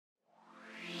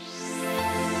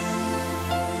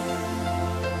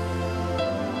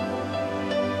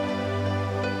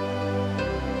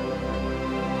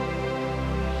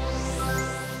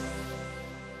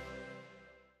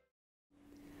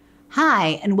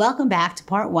Hi, and welcome back to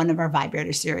part 1 of our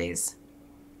Vibrator series.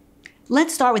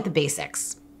 Let's start with the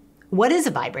basics. What is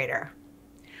a vibrator?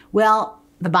 Well,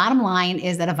 the bottom line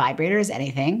is that a vibrator is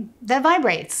anything that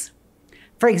vibrates.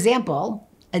 For example,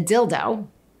 a dildo,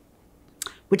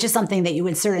 which is something that you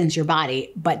insert into your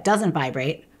body but doesn't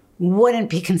vibrate, wouldn't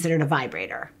be considered a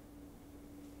vibrator.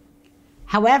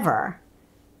 However,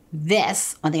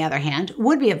 this, on the other hand,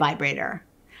 would be a vibrator.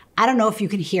 I don't know if you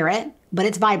can hear it, but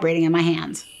it's vibrating in my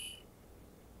hand.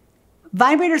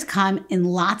 Vibrators come in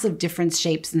lots of different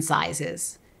shapes and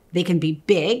sizes. They can be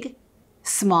big,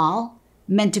 small,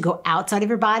 meant to go outside of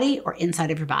your body or inside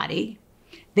of your body.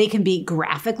 They can be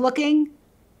graphic looking,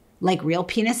 like real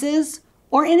penises,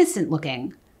 or innocent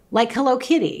looking, like Hello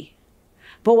Kitty.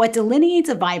 But what delineates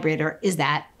a vibrator is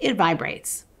that it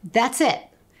vibrates. That's it.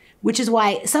 Which is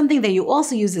why something that you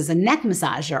also use as a neck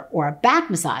massager or a back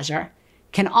massager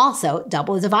can also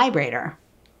double as a vibrator.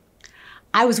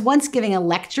 I was once giving a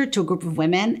lecture to a group of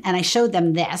women and I showed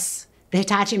them this, the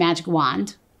Hitachi Magic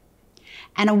Wand.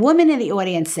 And a woman in the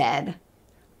audience said,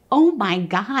 "Oh my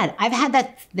God, I've had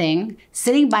that thing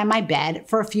sitting by my bed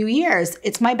for a few years.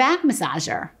 It's my back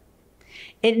massager."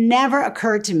 It never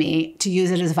occurred to me to use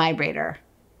it as a vibrator.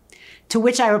 To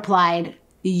which I replied,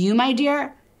 "You, my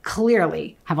dear,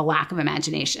 clearly have a lack of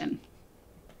imagination."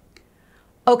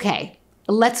 Okay,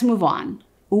 let's move on.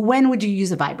 When would you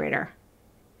use a vibrator?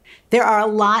 There are a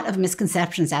lot of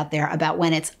misconceptions out there about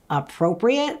when it's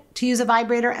appropriate to use a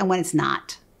vibrator and when it's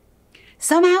not.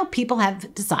 Somehow people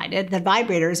have decided that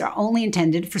vibrators are only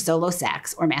intended for solo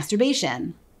sex or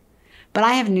masturbation. But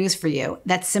I have news for you.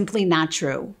 That's simply not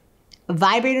true.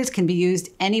 Vibrators can be used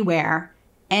anywhere,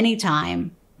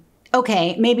 anytime.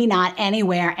 Okay, maybe not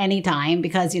anywhere, anytime,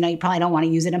 because you probably don't want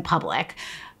to use it in public,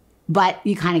 but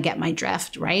you kind of get my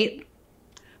drift, right?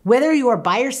 Whether you are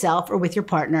by yourself or with your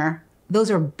partner, those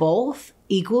are both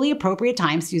equally appropriate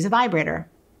times to use a vibrator.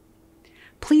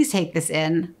 Please take this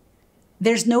in.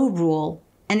 There's no rule,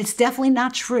 and it's definitely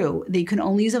not true that you can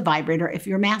only use a vibrator if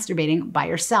you're masturbating by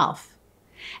yourself.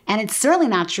 And it's certainly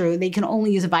not true that you can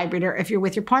only use a vibrator if you're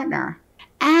with your partner.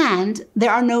 And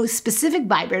there are no specific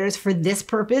vibrators for this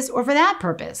purpose or for that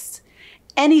purpose.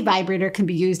 Any vibrator can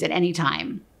be used at any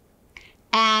time.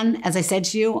 And as I said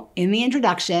to you in the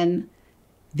introduction,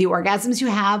 the orgasms you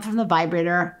have from the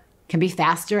vibrator can be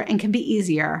faster and can be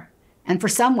easier. And for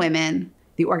some women,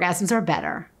 the orgasms are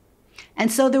better. And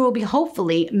so there will be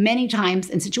hopefully many times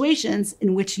and situations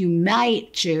in which you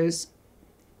might choose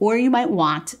or you might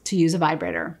want to use a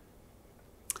vibrator.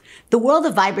 The world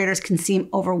of vibrators can seem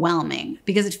overwhelming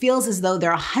because it feels as though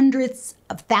there are hundreds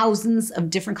of thousands of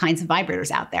different kinds of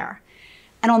vibrators out there.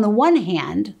 And on the one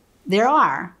hand, there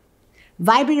are.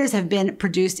 Vibrators have been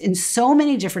produced in so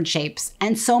many different shapes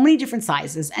and so many different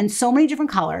sizes and so many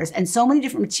different colors and so many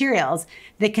different materials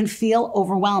that can feel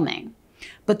overwhelming.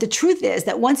 But the truth is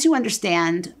that once you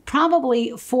understand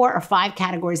probably 4 or 5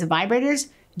 categories of vibrators,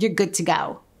 you're good to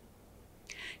go.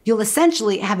 You'll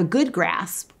essentially have a good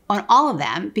grasp on all of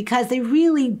them because they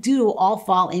really do all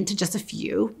fall into just a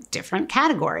few different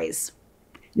categories.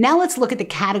 Now let's look at the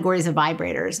categories of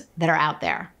vibrators that are out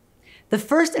there. The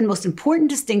first and most important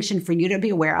distinction for you to be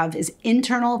aware of is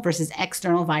internal versus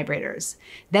external vibrators.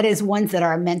 That is, ones that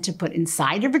are meant to put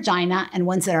inside your vagina and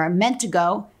ones that are meant to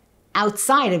go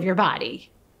outside of your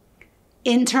body.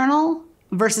 Internal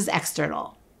versus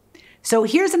external. So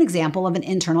here's an example of an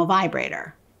internal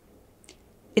vibrator.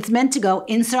 It's meant to go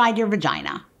inside your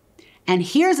vagina. And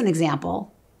here's an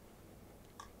example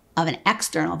of an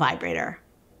external vibrator.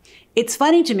 It's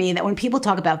funny to me that when people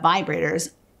talk about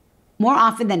vibrators, more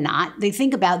often than not, they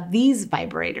think about these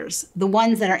vibrators, the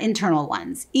ones that are internal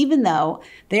ones, even though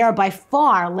they are by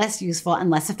far less useful and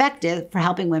less effective for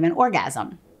helping women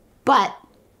orgasm. But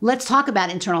let's talk about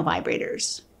internal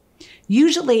vibrators.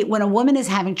 Usually when a woman is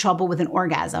having trouble with an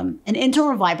orgasm, an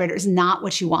internal vibrator is not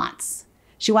what she wants.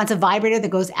 She wants a vibrator that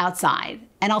goes outside.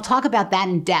 And I'll talk about that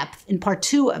in depth in part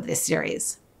 2 of this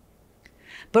series.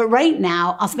 But right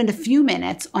now, I'll spend a few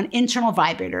minutes on internal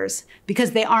vibrators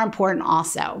because they are important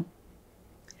also.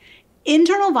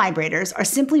 Internal vibrators are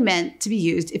simply meant to be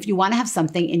used if you want to have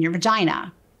something in your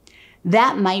vagina.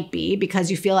 That might be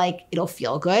because you feel like it'll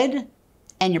feel good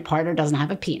and your partner doesn't have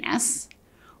a penis,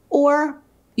 or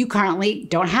you currently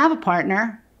don't have a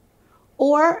partner,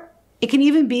 or it can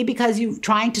even be because you're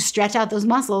trying to stretch out those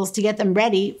muscles to get them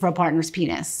ready for a partner's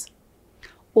penis,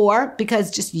 or because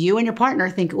just you and your partner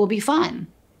think it will be fun.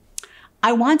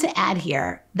 I want to add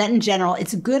here that in general,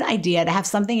 it's a good idea to have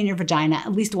something in your vagina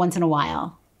at least once in a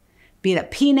while, be it a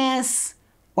penis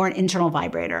or an internal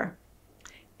vibrator.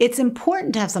 It's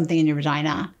important to have something in your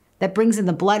vagina that brings in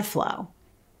the blood flow.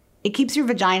 It keeps your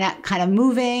vagina kind of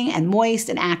moving and moist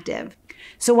and active.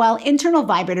 So while internal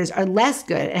vibrators are less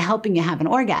good at helping you have an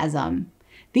orgasm,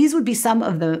 these would be some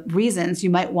of the reasons you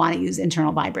might want to use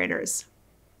internal vibrators.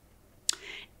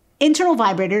 Internal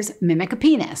vibrators mimic a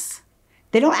penis.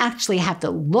 They don't actually have to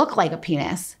look like a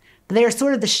penis, but they are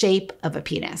sort of the shape of a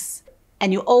penis.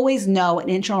 And you always know an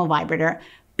internal vibrator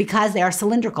because they are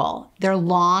cylindrical. They're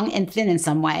long and thin in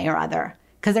some way or other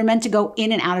because they're meant to go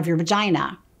in and out of your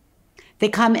vagina. They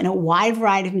come in a wide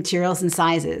variety of materials and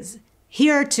sizes.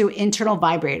 Here are two internal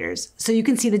vibrators, so you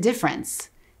can see the difference.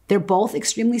 They're both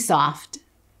extremely soft,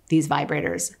 these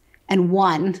vibrators, and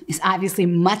one is obviously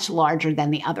much larger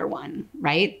than the other one,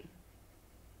 right?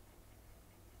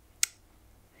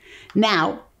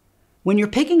 Now, when you're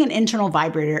picking an internal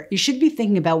vibrator, you should be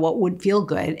thinking about what would feel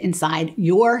good inside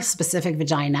your specific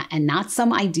vagina and not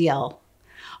some ideal.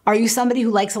 Are you somebody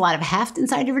who likes a lot of heft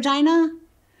inside your vagina?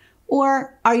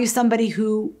 Or are you somebody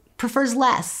who prefers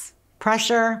less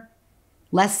pressure,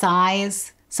 less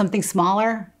size, something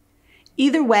smaller?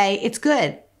 Either way, it's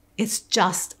good. It's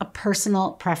just a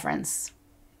personal preference.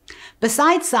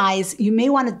 Besides size, you may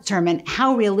want to determine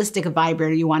how realistic a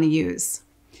vibrator you want to use.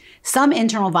 Some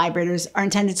internal vibrators are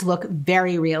intended to look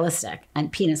very realistic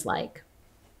and penis-like.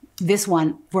 This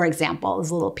one, for example, is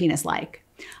a little penis-like.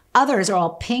 Others are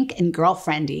all pink and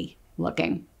girlfriendy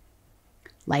looking,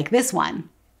 like this one.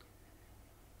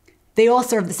 They all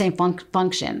serve the same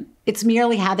function. It's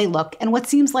merely how they look and what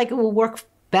seems like it will work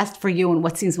best for you and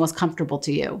what seems most comfortable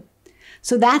to you.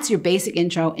 So that's your basic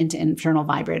intro into internal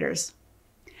vibrators.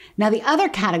 Now, the other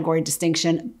category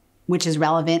distinction, which is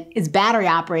relevant, is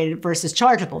battery-operated versus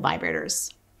chargeable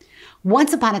vibrators.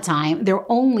 Once upon a time, there were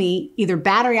only either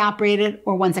battery-operated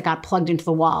or ones that got plugged into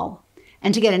the wall.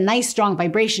 And to get a nice, strong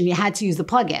vibration, you had to use the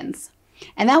plug-ins.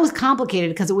 And that was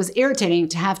complicated because it was irritating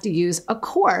to have to use a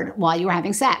cord while you were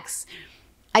having sex.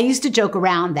 I used to joke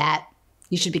around that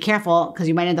you should be careful because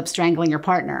you might end up strangling your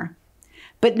partner.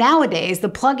 But nowadays, the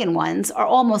plug-in ones are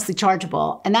all mostly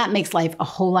chargeable, and that makes life a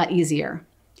whole lot easier.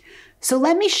 So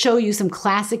let me show you some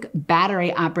classic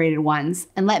battery-operated ones,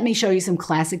 and let me show you some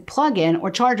classic plug-in or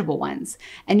chargeable ones,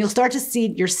 and you'll start to see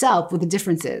yourself what the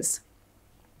difference is.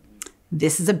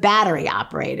 This is a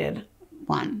battery-operated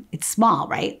one. It's small,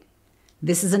 right?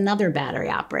 This is another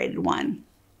battery-operated one.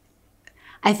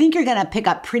 I think you're gonna pick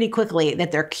up pretty quickly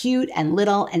that they're cute and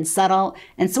little and subtle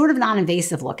and sort of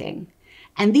non-invasive looking.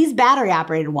 And these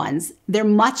battery-operated ones, they're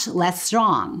much less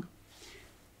strong.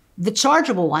 The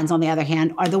chargeable ones, on the other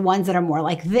hand, are the ones that are more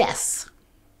like this.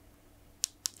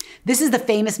 This is the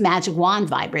famous magic wand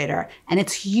vibrator, and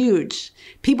it's huge.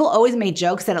 People always made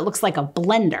jokes that it looks like a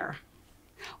blender.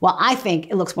 Well, I think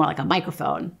it looks more like a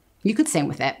microphone. You could sing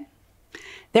with it.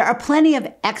 There are plenty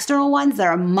of external ones that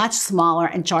are much smaller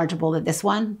and chargeable than this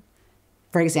one.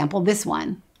 For example, this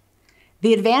one.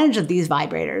 The advantage of these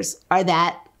vibrators are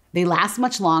that they last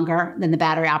much longer than the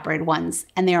battery-operated ones,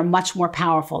 and they are much more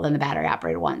powerful than the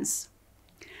battery-operated ones.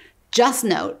 Just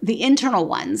note, the internal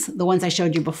ones, the ones I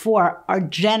showed you before, are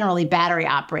generally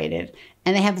battery-operated,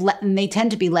 and they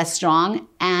tend to be less strong,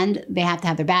 and they have to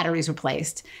have their batteries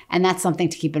replaced, and that's something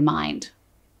to keep in mind.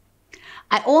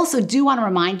 I also do want to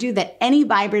remind you that any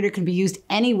vibrator can be used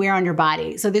anywhere on your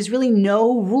body, so there's really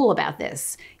no rule about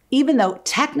this. Even though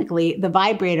technically the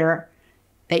vibrator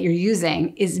that you're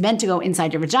using is meant to go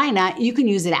inside your vagina, you can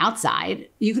use it outside.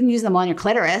 You can use them on your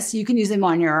clitoris. You can use them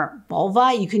on your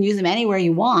vulva. You can use them anywhere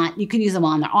you want. You can use them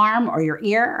on the arm or your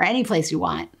ear or any place you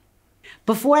want.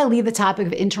 Before I leave the topic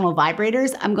of internal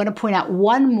vibrators, I'm going to point out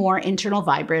one more internal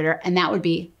vibrator, and that would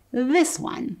be this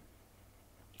one.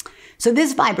 So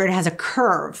this vibrator has a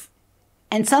curve,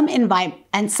 and some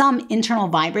internal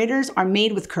vibrators are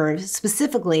made with curves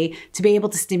specifically to be able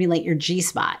to stimulate your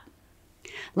G-spot.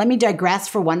 Let me digress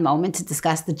for one moment to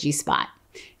discuss the G-spot.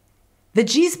 The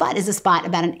G-spot is a spot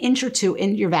about an inch or two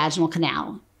in your vaginal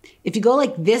canal. If you go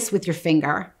like this with your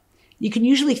finger, you can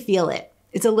usually feel it.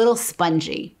 It's a little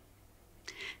spongy.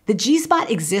 The G-spot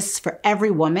exists for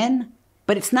every woman,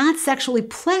 but it's not sexually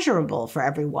pleasurable for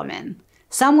every woman.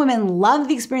 Some women love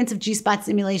the experience of G-spot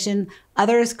stimulation.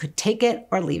 Others could take it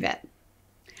or leave it.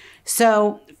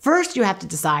 So first you have to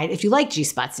decide if you like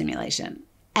G-spot stimulation,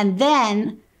 and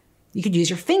then you could use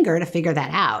your finger to figure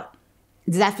that out.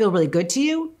 Does that feel really good to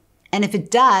you? And if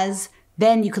it does,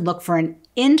 then you could look for an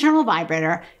internal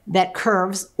vibrator that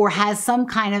curves or has some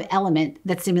kind of element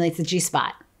that stimulates the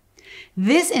G-spot.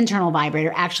 This internal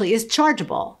vibrator actually is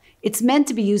chargeable. It's meant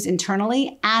to be used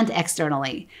internally and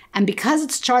externally. And because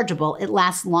it's chargeable, it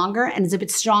lasts longer and is a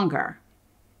bit stronger.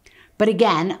 But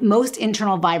again, most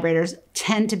internal vibrators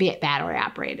tend to be battery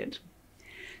operated.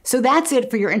 So that's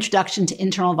it for your introduction to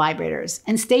internal vibrators.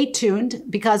 And stay tuned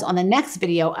because on the next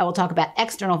video, I will talk about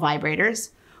external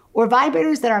vibrators or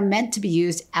vibrators that are meant to be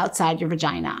used outside your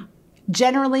vagina,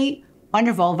 generally on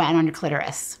your vulva and on your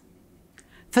clitoris.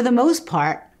 For the most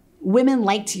part, women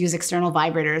like to use external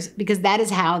vibrators because that is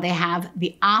how they have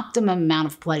the optimum amount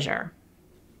of pleasure.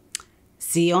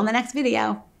 See you on the next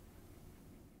video.